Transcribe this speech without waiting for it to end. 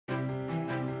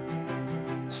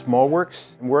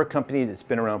Smallworks. We're a company that's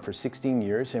been around for 16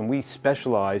 years, and we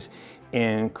specialize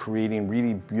in creating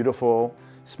really beautiful,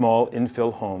 small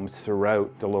infill homes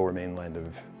throughout the lower mainland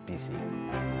of BC.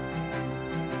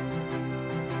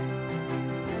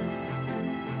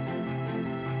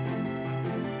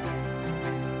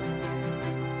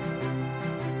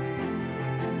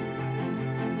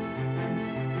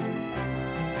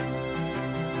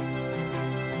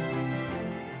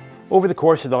 Over the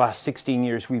course of the last 16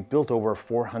 years, we've built over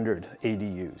 400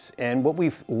 ADUs. And what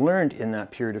we've learned in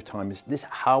that period of time is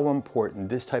how important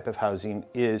this type of housing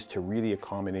is to really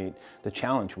accommodate the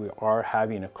challenge we are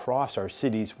having across our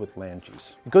cities with land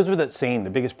use. It goes without saying, the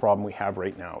biggest problem we have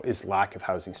right now is lack of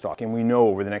housing stock. And we know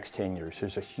over the next 10 years,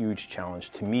 there's a huge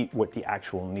challenge to meet what the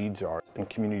actual needs are in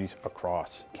communities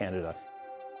across Canada.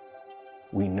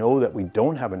 We know that we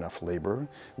don't have enough labor.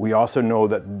 We also know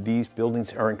that these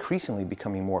buildings are increasingly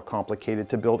becoming more complicated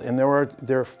to build, and there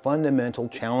are fundamental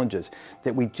challenges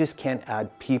that we just can't add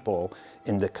people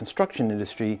in the construction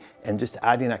industry, and just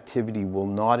adding activity will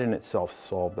not in itself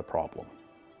solve the problem.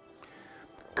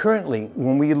 Currently,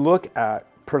 when we look at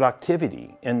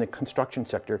productivity in the construction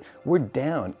sector, we're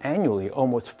down annually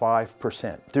almost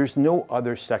 5%. There's no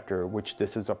other sector which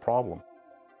this is a problem.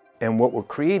 And what we're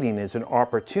creating is an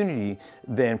opportunity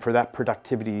then for that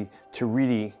productivity to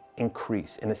really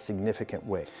increase in a significant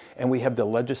way. And we have the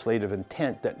legislative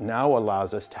intent that now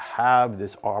allows us to have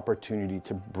this opportunity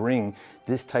to bring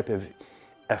this type of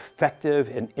effective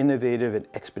and innovative and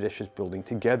expeditious building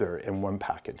together in one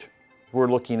package. We're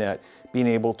looking at being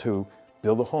able to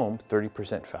build a home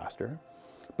 30% faster,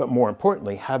 but more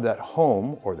importantly, have that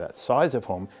home or that size of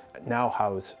home now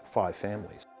house 5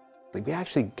 families. We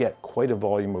actually get quite a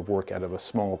volume of work out of a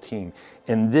small team,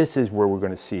 and this is where we're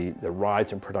going to see the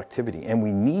rise in productivity, and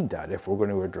we need that if we're going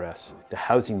to address the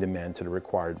housing demands that are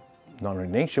required not only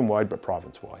nationwide but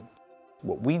province-wide.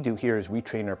 What we do here is we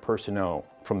train our personnel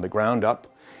from the ground up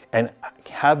and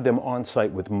have them on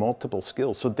site with multiple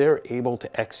skills, so they're able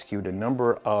to execute a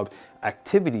number of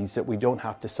activities that we don't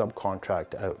have to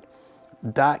subcontract out.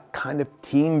 That kind of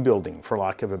team building, for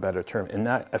lack of a better term, and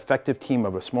that effective team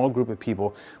of a small group of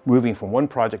people moving from one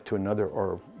project to another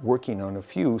or working on a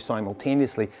few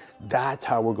simultaneously, that's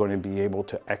how we're going to be able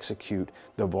to execute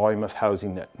the volume of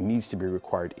housing that needs to be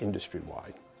required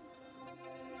industry-wide.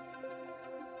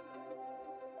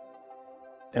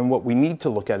 And what we need to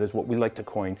look at is what we like to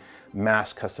coin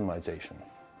mass customization.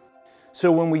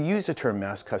 So when we use the term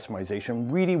mass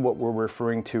customization, really what we're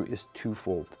referring to is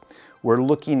twofold. We're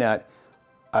looking at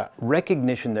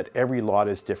recognition that every lot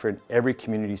is different, every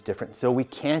community is different, so we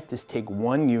can't just take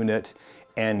one unit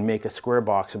and make a square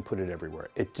box and put it everywhere.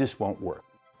 It just won't work.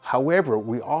 However,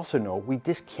 we also know we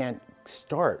just can't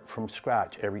start from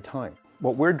scratch every time.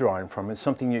 What we're drawing from is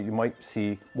something that you might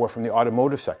see more from the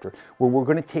automotive sector, where we're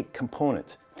going to take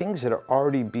components, things that are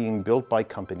already being built by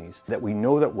companies that we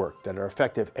know that work, that are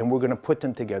effective, and we're going to put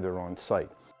them together on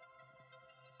site.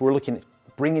 We're looking at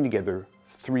bringing together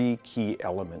 3 key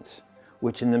elements,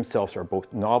 which in themselves are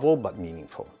both novel but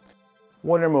meaningful.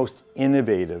 One of our most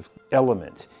innovative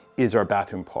elements is our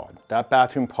bathroom pod. That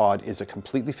bathroom pod is a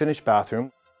completely finished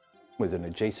bathroom with an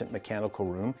adjacent mechanical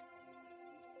room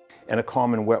and a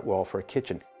common wet well for a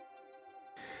kitchen.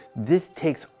 This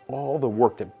takes all the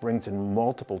work that brings in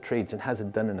multiple trades and has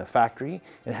it done in a factory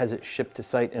and has it shipped to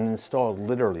site and installed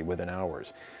literally within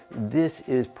hours. This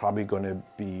is probably going to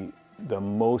be the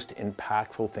most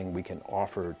impactful thing we can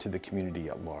offer to the community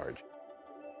at large.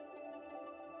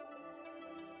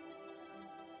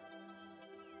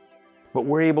 But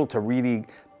we're able to really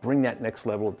bring that next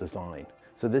level of design.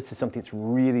 So this is something that's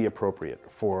really appropriate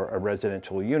for a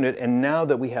residential unit. And now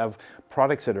that we have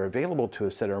products that are available to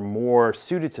us that are more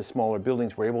suited to smaller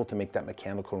buildings, we're able to make that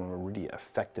mechanical room a really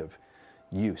effective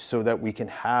use so that we can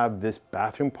have this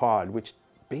bathroom pod, which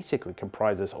basically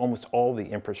comprises almost all the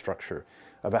infrastructure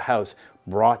of a house,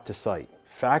 brought to site.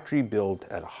 Factory built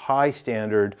at a high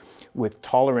standard with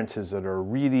tolerances that are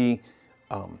really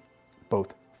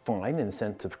both fine in the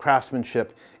sense of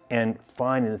craftsmanship and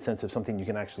fine in the sense of something you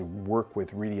can actually work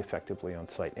with really effectively on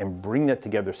site, and bring that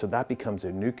together so that becomes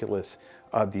a nucleus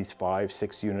of these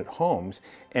 5-6 unit homes,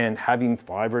 and having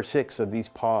 5 or 6 of these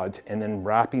pods and then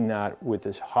wrapping that with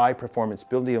this high performance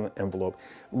building envelope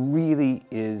really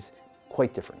is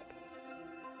quite different.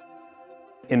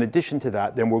 In addition to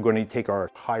that, then we're going to take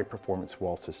our high performance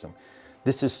wall system.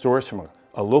 This is sourced from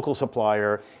a local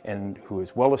supplier and who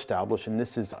is well established, and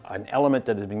this is an element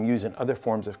that has been used in other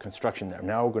forms of construction that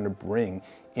now we're going to bring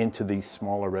into these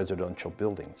smaller residential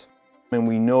buildings. And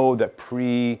we know that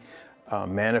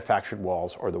manufactured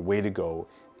walls are the way to go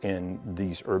in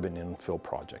these urban infill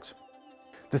projects.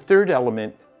 The third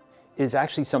element is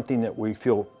actually something that we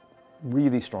feel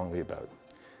really strongly about.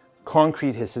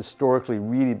 Concrete has historically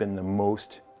really been the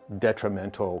most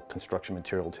detrimental construction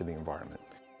material to the environment.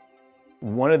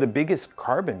 One of the biggest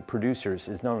carbon producers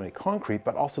is not only concrete,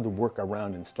 but also the work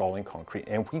around installing concrete.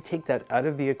 And if we take that out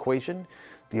of the equation,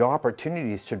 the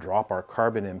opportunities to drop our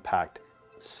carbon impact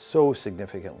so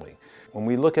significantly. When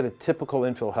we look at a typical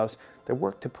infill house, the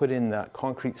work to put in that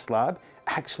concrete slab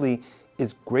actually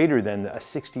is greater than a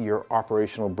 60-year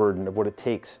operational burden of what it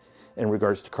takes in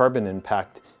regards to carbon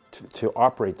impact to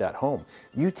operate that home.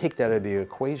 You take that out of the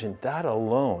equation, that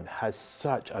alone has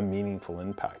such a meaningful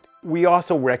impact. We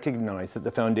also recognize that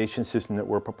the foundation system that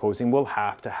we're proposing will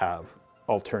have to have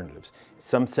alternatives.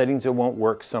 Some settings it won't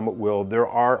work, some it will. There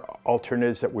are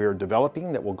alternatives that we're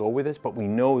developing that will go with this, but we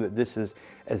know that this is,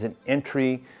 as an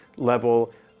entry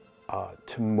level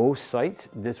to most sites,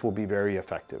 this will be very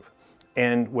effective.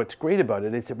 And what's great about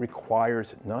it is it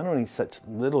requires not only such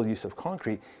little use of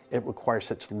concrete, it requires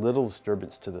such little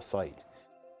disturbance to the site.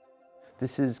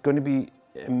 This is going to be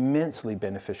immensely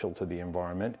beneficial to the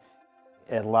environment.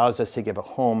 It allows us to give a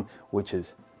home which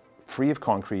is free of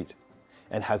concrete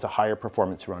and has a higher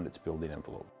performance around its building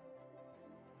envelope.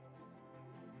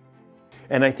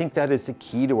 And I think that is the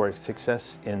key to our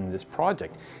success in this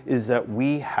project, is that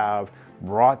we have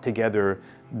brought together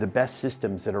the best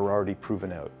systems that are already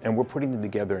proven out, and we're putting them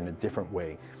together in a different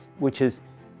way, which is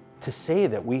to say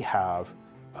that we have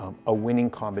a winning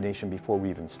combination before we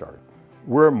even start.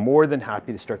 We're more than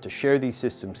happy to start to share these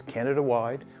systems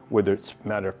Canada-wide, whether it's a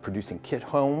matter of producing kit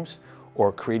homes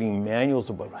or creating manuals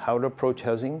about how to approach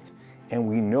housing, and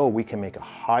we know we can make a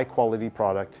high-quality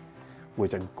product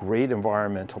with a great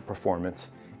environmental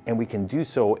performance, and we can do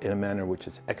so in a manner which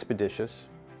is expeditious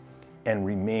and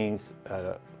remains at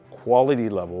a quality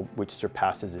level which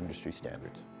surpasses industry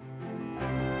standards.